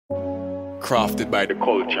crafted by the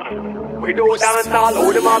culture. Without dancehall,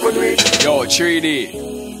 how them a go do it? Yo,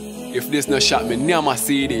 3D. If this no shot, me near my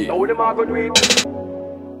CD. How them a go do it?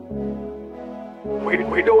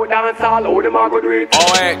 Without dancehall, how them a go do it?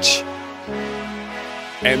 OH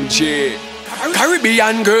MJ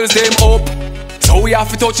Caribbean girls, them up. So we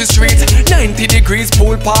have to touch the street. 90 degrees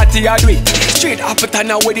pool party I do it. Straight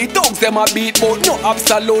Appleton where the dogs them a beat. But no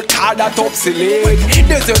absolute car that obsolete.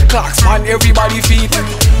 Desert clocks on everybody feet.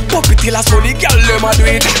 Puppy till us so the girl them a do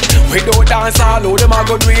it. Without dancehall, how them a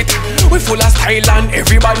go do it? We full of style and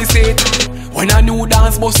everybody say it. When a new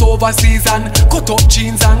dance bust overseas and cut up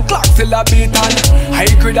jeans and clocks till a beat and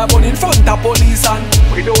high grade a bun in front of police and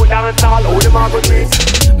without dancehall, how them a go do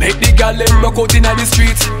it? make the girl them rock out inna the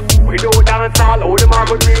streets. Without dancehall, how them a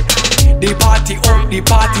go do it? The party up, the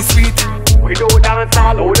party sweet. Without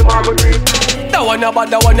dancehall, how them a go do it?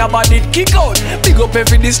 That one about it kick out. Big up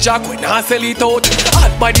every this jack when I sell it out. Hot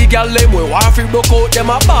body girl them we want fi broke out. Them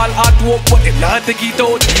a ball at work but them not take it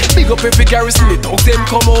out. Big up every garrison the dogs them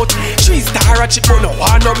come out. 3-star a chip but no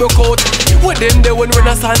one no broke out. With them they when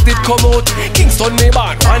Renaissance did come out. Kingston me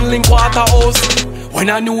born one link water house. When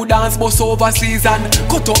a new dance bust overseas and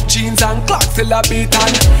cut up jeans and clocks till a beat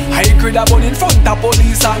and high grade a bun in front of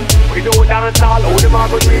police and without dancehall, how them a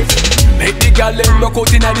go do it? make the girl them rock out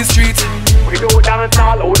inna the streets. Without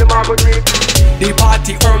dancehall, how them a go do it? The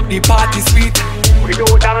party up, the party sweet.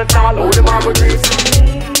 Without dancehall, how them a go do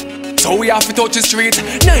it? So we have to touch the street.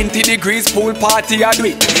 90 degrees pool party I do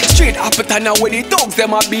it. Straight Appleton where the dogs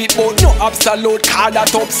them a beat. But no absolute car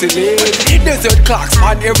that obsolete. Desert clocks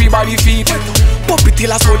on everybody feet. Puppy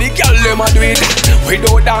till us so the girl them a do it.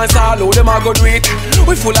 Without dancehall, how them a go do it?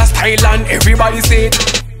 We full of style and everybody say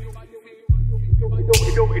it.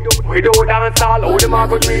 Without dancehall, how them a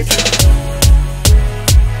go do it?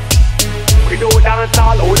 Without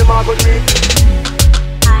dancehall, how them a go do it?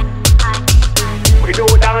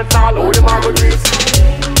 Without dancehall, how them a go do it?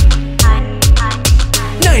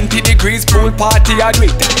 90 degrees pool party I do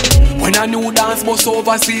it. When a new dance bust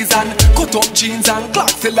overseas and cut up jeans and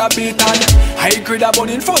clocks till a beat and high grade a bun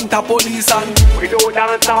in front of police and without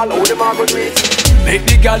dancehall, how them a go do it? make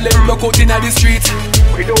the girl them rock out inna the streets.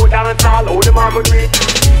 Without dancehall, how them a go do it?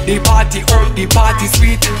 The party up, the party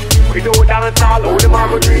sweet. Without dancehall, how them a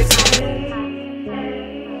go do it?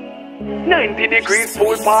 90 degrees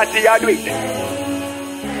pool party I do it.